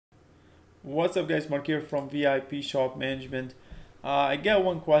What's up guys, Mark here from VIP Shop Management. I get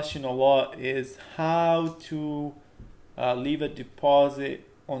one question a lot is how to leave a deposit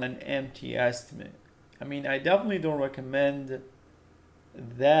on an empty estimate. I mean, I definitely don't recommend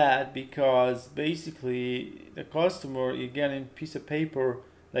that because basically the customer, you get a piece of paper,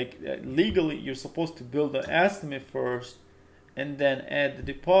 like legally you're supposed to build the estimate first and then add the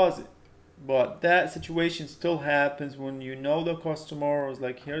deposit. But that situation still happens when you know the customer is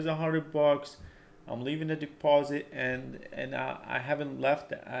like, here's $100, I'm leaving the deposit, and I haven't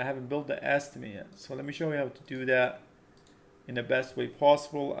I haven't built the estimate yet. So let me show you how to do that in the best way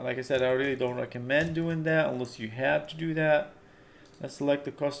possible. Like I said, I really don't recommend doing that unless you have to do that. Let's select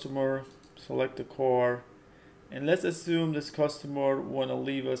the customer, select the car, and let's assume this customer want to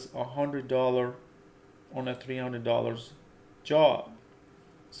leave us $100 on a $300 job.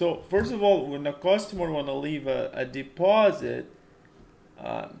 So first of all, when a customer want to leave a deposit,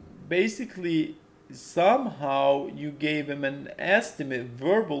 basically somehow you gave him an estimate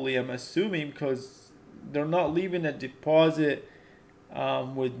verbally, I'm assuming, because they're not leaving a deposit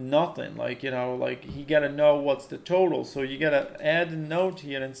with nothing. Like, you know, like he got to know what's the total. So you got to add a note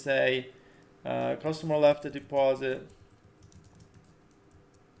here and say, customer left a deposit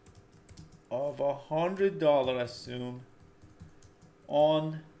of $100, assume,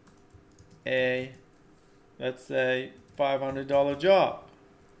 on a, let's say, $500 job.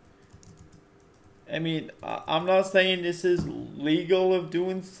 I mean, I'm not saying this is legal of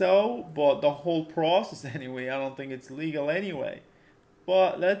doing so, but the whole process anyway, I don't think it's legal anyway.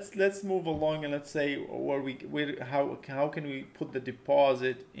 But let's move along and let's say how can we put the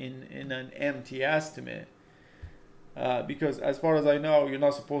deposit in an empty estimate? Because as far as I know, you're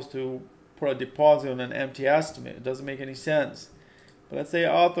not supposed to put a deposit on an empty estimate. It doesn't make any sense. But let's say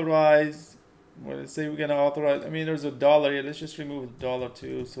authorize. Well, let's say we're gonna authorize. I mean, there's a dollar here. Let's just remove the dollar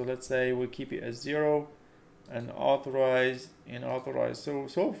too. So let's say we keep it as 0 and authorize and authorize.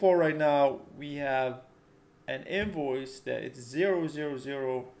 So far right now we have an invoice that it's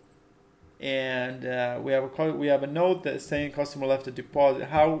 000, and we have a note that's saying customer left a deposit.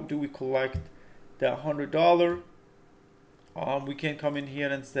 How do we collect that $100? We can come in here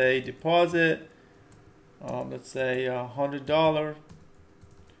and say deposit. Let's say $100.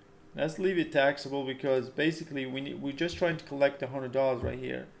 Let's leave it taxable because basically we're just trying to collect the $100 right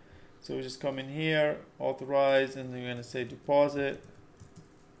here. So we just come in here, authorize, and then we're gonna say deposit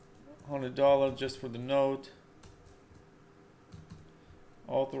 $100 just for the note.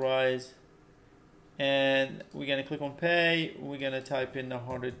 Authorize, and we're gonna click on pay. We're gonna type in the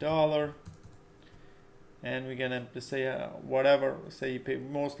 $100, and we're gonna say whatever. Say you pay.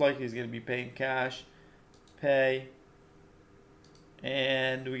 Most likely he's gonna be paying cash. Pay.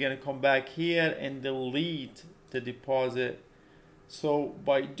 And we're gonna come back here and delete the deposit. So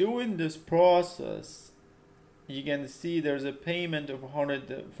by doing this process, you can see there's a payment of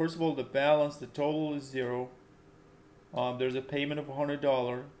 100. First of all, the balance, the total is 0. There's a payment of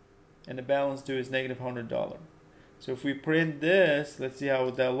 $100, and the balance due is negative $100. So if we print this, let's see how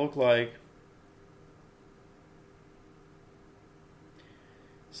would that look like.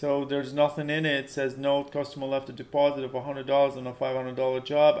 So there's nothing in it. It says note customer left a deposit of $100 on a $500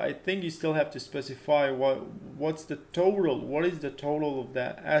 job. I think you still have to specify what's the total. What is the total of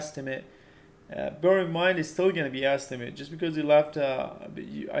that estimate? Bear in mind, it's still going to be estimate. Just because you left,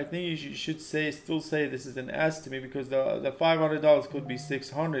 I think you should still say this is an estimate because the $500 could be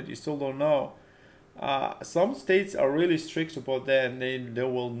 $600. You still don't know. Some states are really strict about that, and they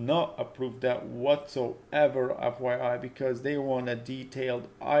will not approve that whatsoever, FYI, because they want a detailed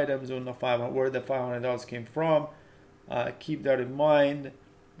items on the where the $500 came from. Keep that in mind.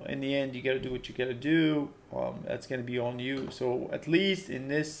 In the end, you got to do what you got to do. That's going to be on you. So at least in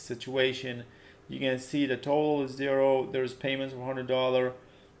this situation, you can see the total is 0. There's payments of $100,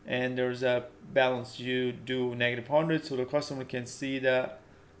 and there's a balance due negative 100. So the customer can see that.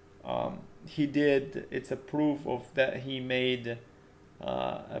 It's a proof of that he made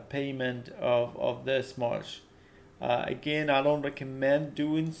a payment of this much. Again, I don't recommend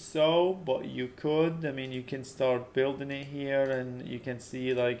doing so, but you could. I mean, you can start building it here, and you can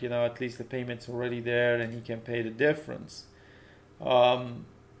see, like, you know, at least the payment's already there, and he can pay the difference. Other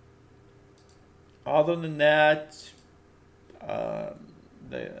than that,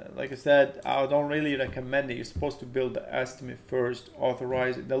 like I said, I don't really recommend it. You're supposed to build the estimate first,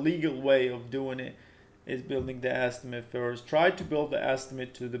 authorize it. The legal way of doing it is building the estimate first. Try to build the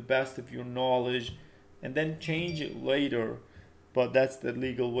estimate to the best of your knowledge and then change it later, but that's the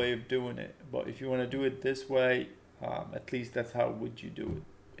legal way of doing it. But if you want to do it this way, at least that's how would you do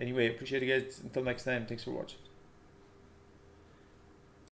it. Anyway, appreciate it guys. Until next time, thanks for watching.